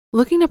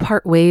Looking to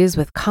part ways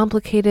with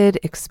complicated,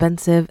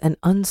 expensive, and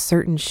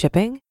uncertain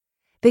shipping?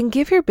 Then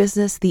give your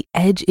business the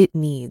edge it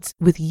needs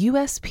with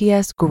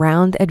USPS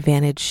Ground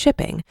Advantage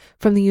shipping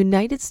from the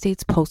United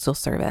States Postal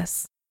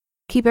Service.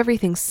 Keep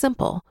everything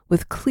simple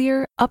with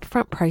clear,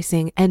 upfront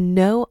pricing and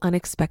no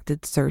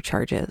unexpected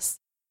surcharges.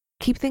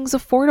 Keep things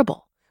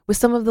affordable with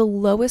some of the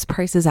lowest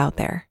prices out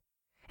there.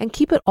 And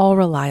keep it all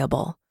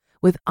reliable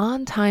with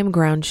on-time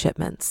ground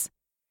shipments.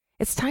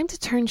 It's time to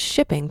turn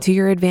shipping to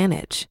your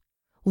advantage.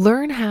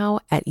 Learn how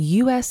at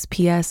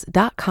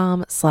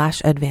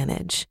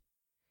USPS.com/advantage.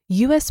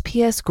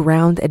 USPS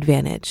Ground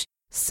Advantage.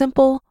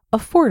 Simple,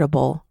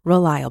 affordable,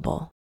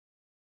 reliable.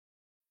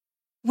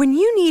 When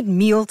you need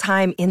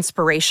mealtime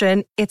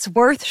inspiration, it's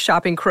worth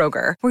shopping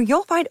Kroger, where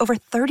you'll find over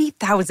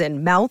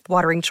 30,000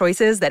 mouth-watering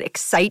choices that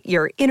excite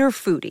your inner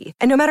foodie.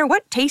 And no matter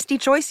what tasty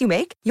choice you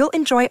make, you'll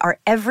enjoy our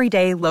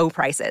everyday low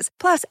prices,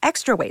 plus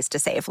extra ways to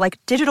save, like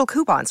digital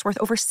coupons worth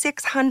over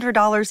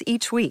 $600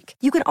 each week.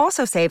 You can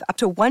also save up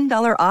to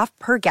 $1 off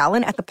per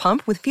gallon at the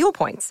pump with fuel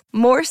points.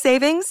 More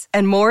savings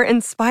and more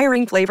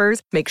inspiring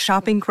flavors make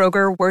shopping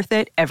Kroger worth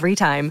it every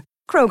time.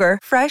 Kroger,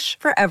 fresh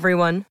for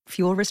everyone.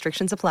 Fuel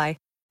restrictions apply.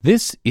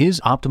 This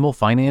is Optimal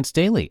Finance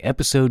Daily,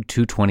 episode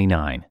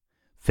 229,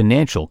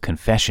 Financial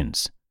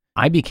Confessions.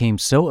 I became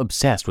so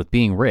obsessed with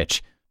being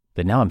rich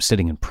that now I'm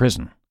sitting in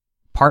prison.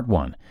 Part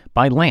 1,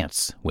 by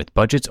Lance with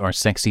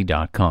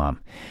BudgetsAreSexy.com.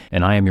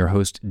 And I am your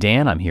host,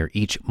 Dan. I'm here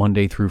each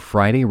Monday through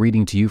Friday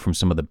reading to you from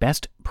some of the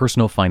best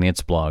personal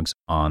finance blogs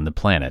on the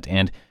planet.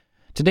 And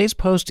today's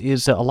post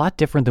is a lot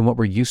different than what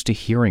we're used to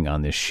hearing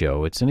on this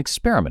show. It's an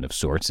experiment of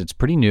sorts. It's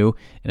pretty new,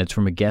 and it's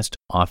from a guest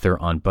author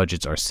on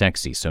Budgets Are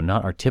Sexy, so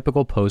not our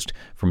typical post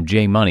from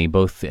Jay Money,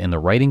 both in the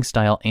writing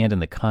style and in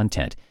the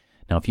content.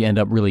 Now, if you end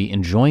up really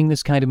enjoying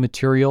this kind of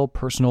material,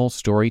 personal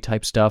story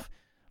type stuff,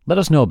 let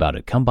us know about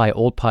it. Come by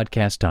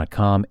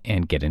oldpodcast.com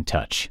and get in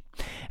touch.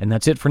 And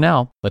that's it for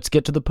now. Let's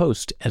get to the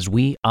post as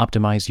we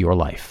optimize your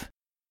life.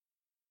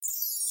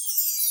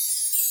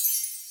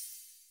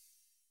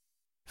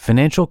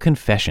 Financial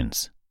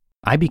Confessions.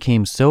 I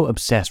became so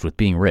obsessed with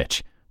being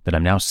rich that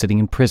I'm now sitting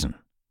in prison.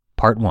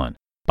 Part 1,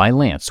 by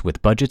Lance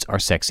with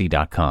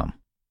BudgetsAreSexy.com.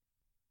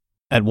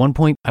 At one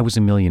point, I was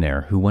a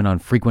millionaire who went on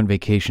frequent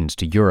vacations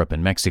to Europe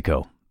and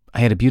Mexico.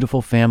 I had a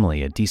beautiful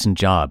family, a decent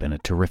job, and a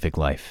terrific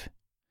life.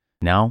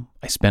 Now,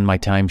 I spend my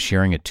time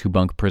sharing a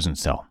 2-bunk prison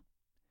cell.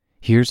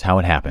 Here's how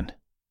it happened.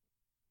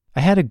 I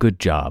had a good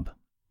job.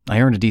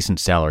 I earned a decent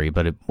salary,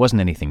 but it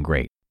wasn't anything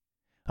great.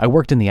 I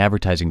worked in the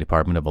advertising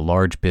department of a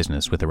large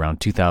business with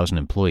around 2,000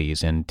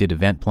 employees and did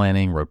event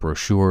planning, wrote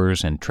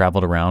brochures, and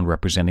traveled around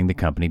representing the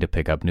company to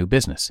pick up new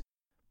business.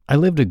 I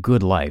lived a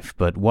good life,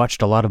 but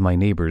watched a lot of my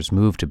neighbors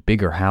move to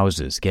bigger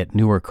houses, get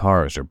newer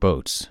cars or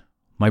boats.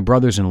 My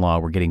brothers-in-law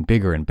were getting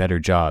bigger and better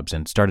jobs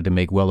and started to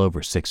make well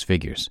over 6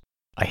 figures.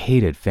 I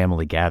hated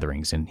family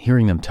gatherings and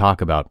hearing them talk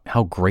about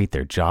how great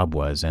their job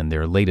was and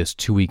their latest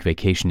 2-week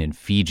vacation in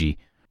Fiji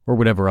or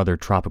whatever other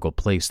tropical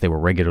place they were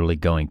regularly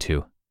going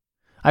to.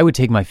 I would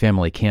take my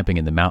family camping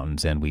in the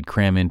mountains and we'd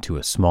cram into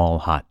a small,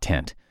 hot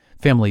tent.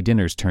 Family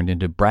dinners turned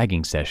into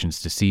bragging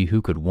sessions to see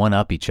who could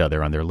one-up each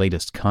other on their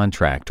latest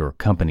contract or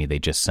company they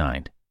just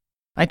signed.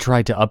 I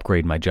tried to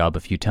upgrade my job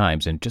a few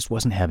times and just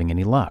wasn't having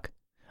any luck.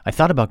 I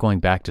thought about going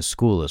back to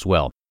school as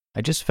well.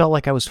 I just felt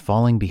like I was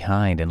falling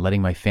behind and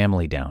letting my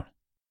family down.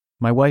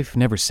 My wife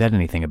never said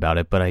anything about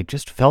it, but I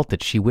just felt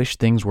that she wished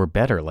things were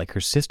better like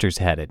her sisters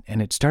had it, and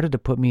it started to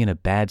put me in a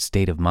bad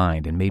state of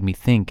mind and made me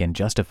think and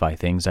justify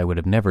things I would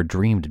have never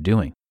dreamed of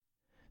doing.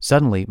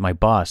 Suddenly, my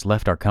boss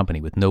left our company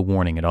with no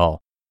warning at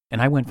all,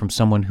 and I went from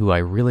someone who I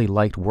really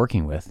liked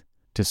working with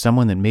to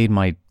someone that made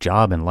my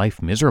job and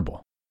life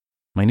miserable.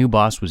 My new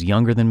boss was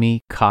younger than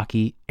me,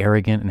 cocky,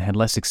 arrogant, and had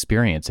less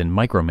experience and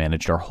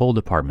micromanaged our whole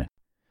department.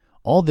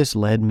 All this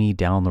led me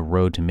down the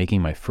road to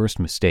making my first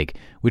mistake,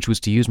 which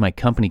was to use my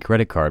company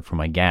credit card for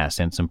my gas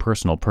and some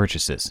personal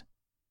purchases.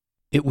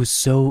 It was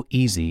so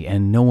easy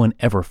and no one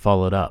ever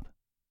followed up.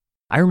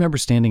 I remember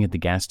standing at the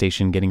gas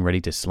station getting ready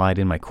to slide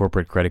in my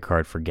corporate credit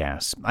card for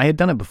gas. I had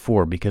done it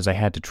before because I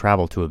had to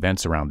travel to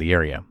events around the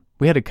area.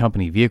 We had a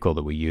company vehicle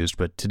that we used,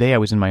 but today I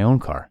was in my own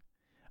car.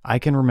 I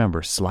can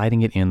remember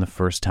sliding it in the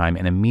first time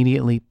and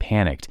immediately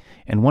panicked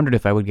and wondered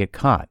if I would get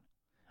caught.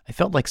 I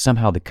felt like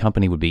somehow the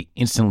company would be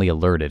instantly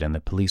alerted and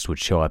the police would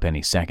show up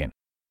any second.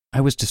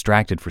 I was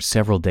distracted for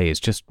several days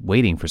just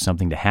waiting for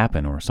something to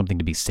happen or something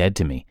to be said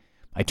to me.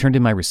 I turned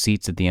in my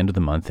receipts at the end of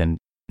the month and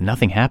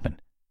nothing happened.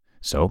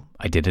 So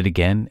I did it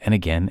again and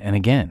again and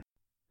again.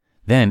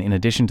 Then, in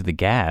addition to the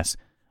gas,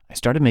 I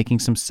started making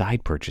some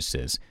side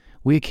purchases.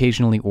 We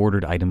occasionally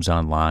ordered items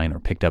online or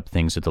picked up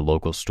things at the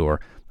local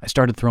store. I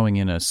started throwing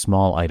in a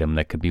small item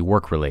that could be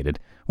work-related,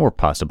 or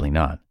possibly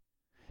not.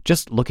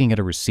 Just looking at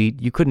a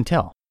receipt, you couldn't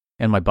tell.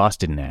 And my boss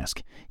didn't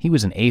ask. He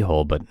was an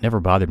a-hole, but never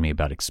bothered me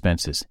about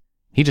expenses.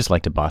 He just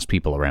liked to boss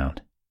people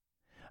around.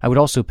 I would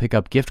also pick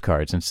up gift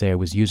cards and say I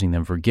was using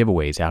them for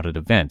giveaways out at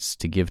events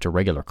to give to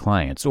regular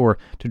clients or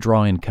to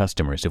draw in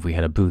customers if we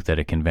had a booth at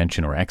a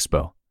convention or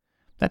expo.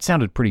 That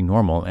sounded pretty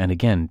normal and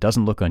again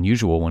doesn't look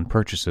unusual when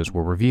purchases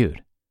were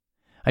reviewed.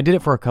 I did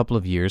it for a couple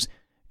of years,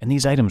 and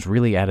these items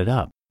really added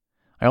up.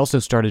 I also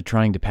started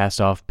trying to pass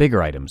off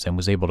bigger items and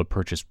was able to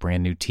purchase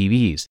brand new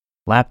TVs,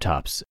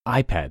 laptops,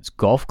 iPads,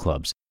 golf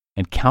clubs,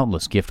 and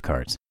countless gift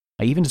cards.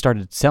 I even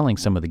started selling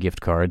some of the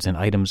gift cards and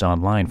items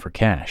online for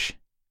cash.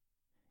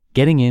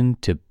 Getting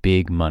into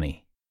big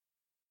money.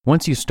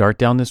 Once you start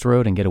down this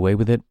road and get away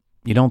with it,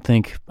 you don't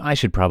think, I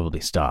should probably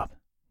stop.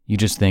 You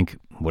just think,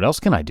 what else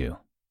can I do?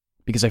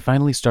 Because I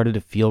finally started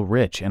to feel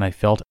rich and I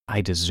felt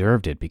I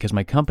deserved it because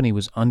my company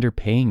was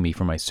underpaying me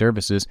for my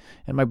services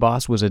and my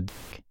boss was a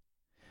dick.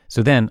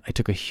 So then I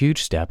took a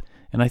huge step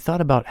and I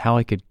thought about how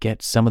I could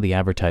get some of the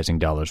advertising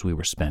dollars we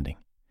were spending.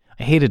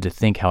 I hated to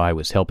think how I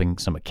was helping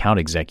some account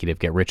executive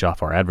get rich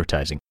off our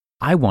advertising.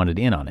 I wanted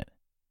in on it.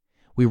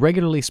 We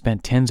regularly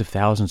spent tens of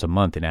thousands a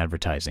month in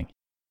advertising.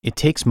 It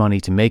takes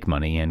money to make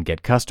money and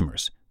get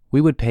customers.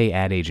 We would pay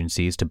ad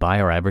agencies to buy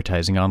our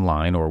advertising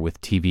online or with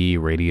TV,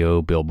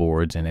 radio,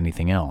 billboards, and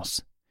anything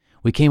else.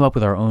 We came up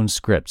with our own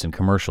scripts and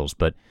commercials,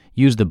 but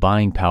used the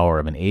buying power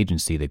of an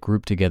agency that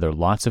grouped together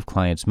lots of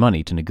clients'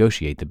 money to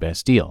negotiate the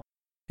best deal.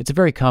 It's a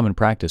very common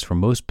practice for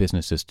most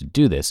businesses to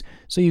do this,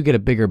 so you get a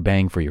bigger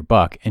bang for your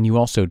buck, and you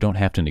also don't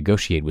have to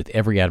negotiate with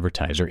every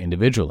advertiser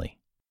individually.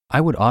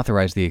 I would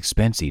authorize the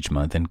expense each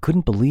month and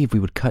couldn't believe we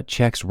would cut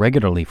checks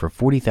regularly for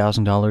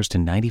 $40,000 to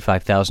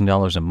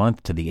 $95,000 a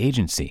month to the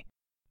agency.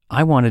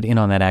 I wanted in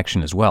on that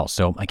action as well,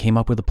 so I came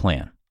up with a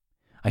plan.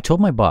 I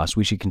told my boss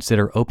we should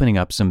consider opening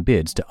up some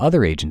bids to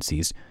other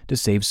agencies to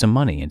save some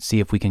money and see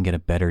if we can get a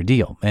better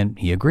deal, and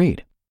he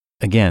agreed.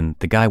 Again,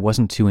 the guy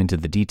wasn't too into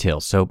the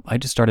details, so I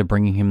just started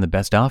bringing him the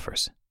best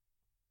offers.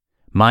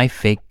 My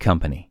fake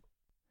company.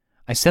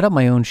 I set up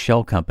my own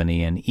shell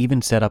company and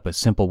even set up a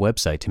simple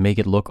website to make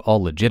it look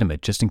all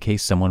legitimate just in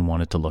case someone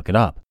wanted to look it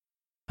up.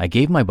 I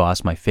gave my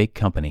boss my fake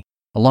company,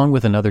 along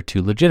with another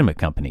 2 legitimate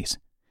companies.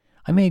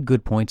 I made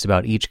good points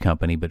about each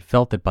company, but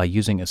felt that by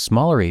using a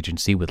smaller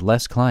agency with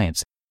less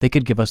clients, they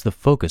could give us the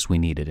focus we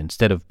needed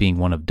instead of being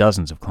one of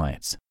dozens of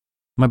clients.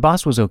 My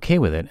boss was okay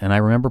with it, and I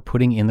remember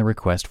putting in the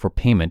request for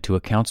payment to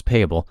accounts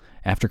payable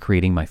after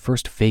creating my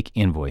first fake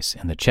invoice,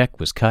 and the check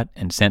was cut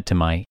and sent to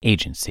my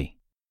agency.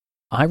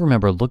 I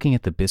remember looking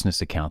at the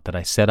business account that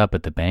I set up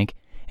at the bank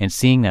and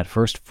seeing that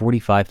first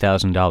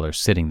 $45,000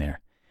 sitting there.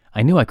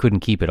 I knew I couldn't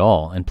keep it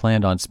all and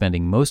planned on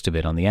spending most of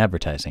it on the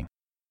advertising.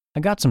 I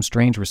got some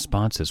strange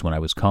responses when I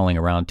was calling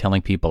around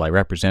telling people I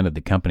represented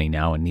the company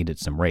now and needed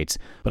some rates,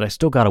 but I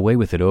still got away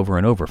with it over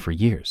and over for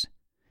years.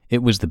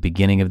 It was the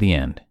beginning of the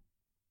end.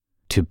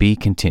 To be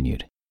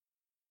continued.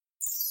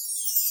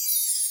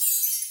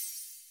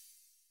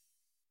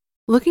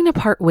 Looking to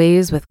part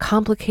ways with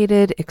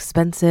complicated,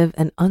 expensive,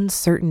 and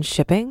uncertain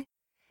shipping?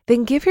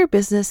 Then give your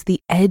business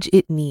the edge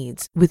it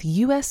needs with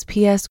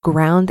USPS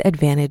Ground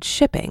Advantage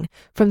shipping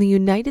from the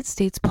United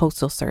States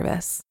Postal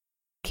Service.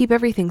 Keep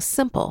everything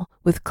simple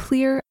with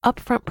clear,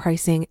 upfront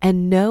pricing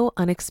and no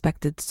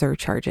unexpected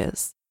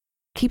surcharges.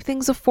 Keep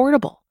things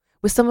affordable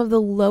with some of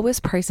the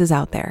lowest prices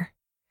out there.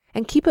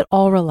 And keep it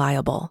all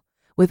reliable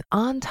with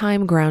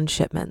on-time ground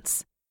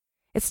shipments.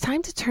 It's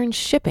time to turn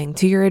shipping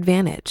to your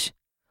advantage.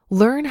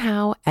 Learn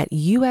how at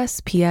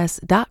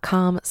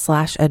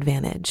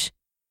USPS.com/advantage.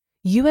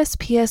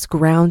 USPS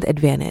Ground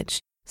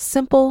Advantage.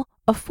 Simple,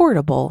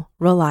 affordable,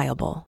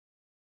 reliable.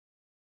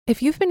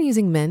 If you've been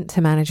using Mint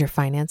to manage your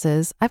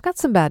finances, I've got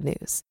some bad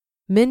news.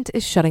 Mint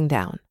is shutting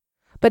down.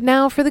 But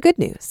now for the good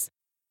news.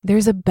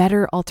 There's a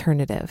better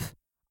alternative.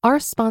 Our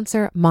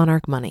sponsor,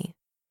 Monarch Money.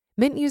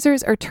 Mint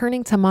users are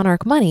turning to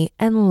Monarch Money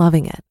and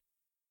loving it.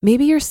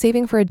 Maybe you're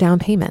saving for a down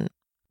payment,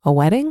 a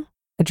wedding,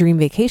 a dream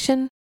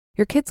vacation,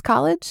 your kid's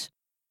college?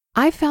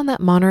 I've found that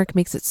Monarch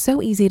makes it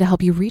so easy to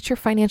help you reach your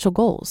financial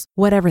goals,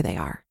 whatever they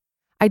are.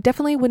 I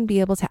definitely wouldn't be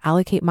able to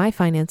allocate my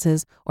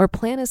finances or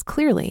plan as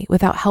clearly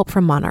without help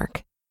from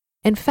Monarch.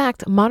 In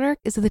fact, Monarch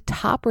is the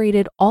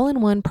top-rated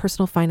all-in-one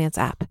personal finance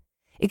app.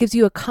 It gives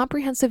you a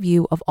comprehensive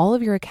view of all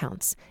of your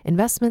accounts,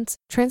 investments,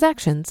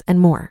 transactions, and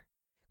more.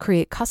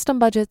 Create custom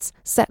budgets,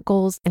 set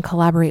goals, and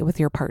collaborate with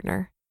your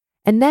partner.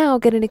 And now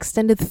get an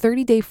extended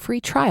 30-day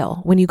free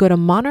trial when you go to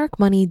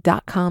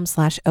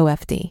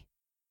monarchmoney.com/OFD.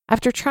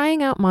 After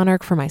trying out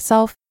Monarch for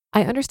myself,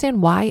 I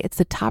understand why it's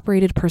the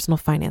top-rated personal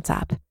finance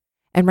app.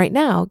 And right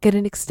now, get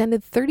an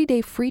extended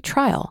 30-day free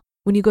trial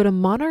when you go to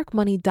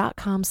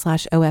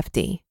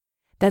monarchmoney.com/OFD.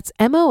 That's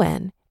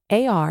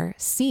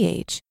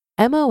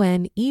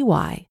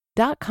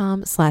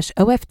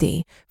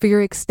monarchmoney.com/OFD for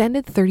your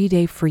extended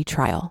 30-day free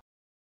trial.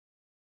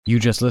 You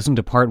just listened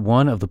to part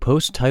 1 of the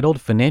post titled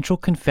Financial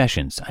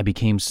Confessions. I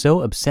became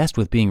so obsessed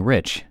with being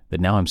rich that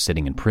now I'm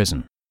sitting in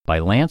prison by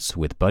Lance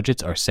with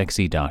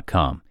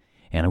budgetsaresexy.com.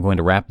 And I'm going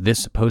to wrap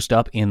this post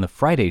up in the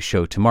Friday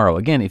show tomorrow.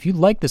 Again, if you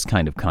like this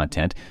kind of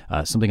content,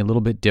 something a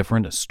little bit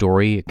different, a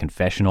story, a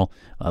confessional,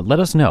 let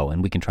us know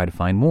and we can try to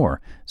find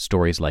more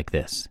stories like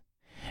this.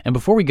 And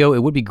before we go,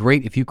 it would be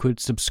great if you could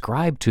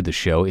subscribe to the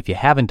show if you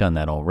haven't done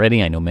that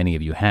already. I know many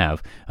of you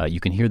have.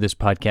 You can hear this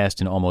podcast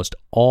in almost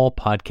all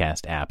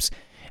podcast apps.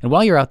 And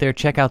while you're out there,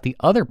 check out the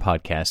other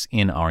podcasts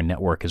in our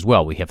network as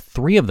well. We have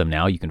 3 of them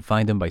now. You can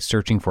find them by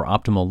searching for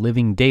Optimal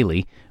Living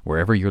Daily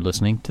wherever you're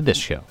listening to this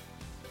show.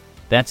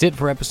 That's it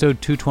for episode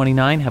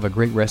 229. Have a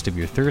great rest of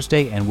your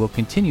Thursday, and we'll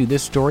continue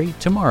this story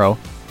tomorrow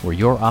where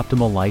your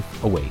optimal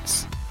life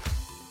awaits.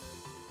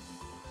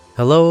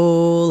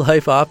 Hello,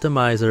 Life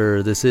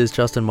Optimizer. This is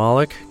Justin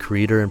Malik,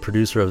 creator and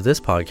producer of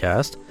this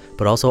podcast,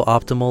 but also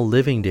Optimal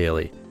Living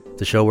Daily,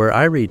 the show where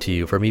I read to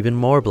you from even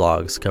more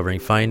blogs covering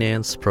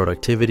finance,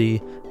 productivity,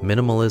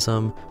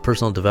 minimalism,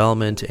 personal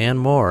development, and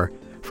more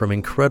from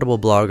incredible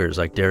bloggers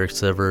like Derek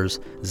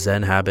Sivers,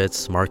 Zen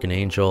Habits, Mark and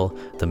Angel,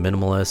 The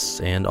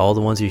Minimalists, and all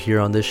the ones you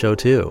hear on this show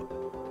too.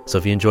 So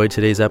if you enjoyed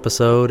today's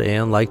episode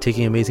and like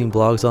taking amazing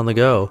blogs on the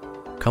go,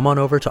 come on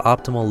over to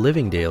Optimal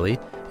Living Daily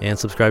and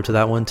subscribe to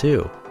that one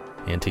too.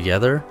 And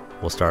together,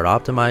 we'll start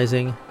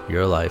optimizing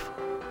your life.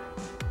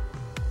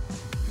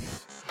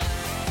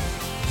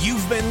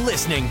 You've been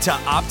listening to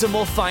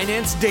Optimal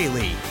Finance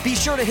Daily. Be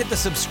sure to hit the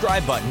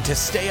subscribe button to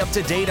stay up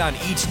to date on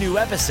each new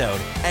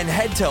episode and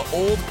head to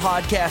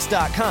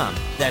oldpodcast.com.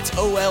 That's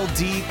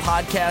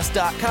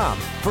OLDpodcast.com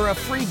for a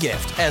free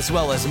gift as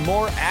well as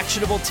more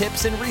actionable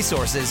tips and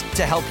resources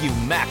to help you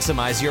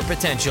maximize your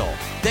potential.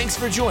 Thanks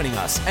for joining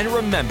us, and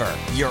remember,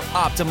 your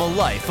optimal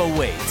life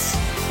awaits.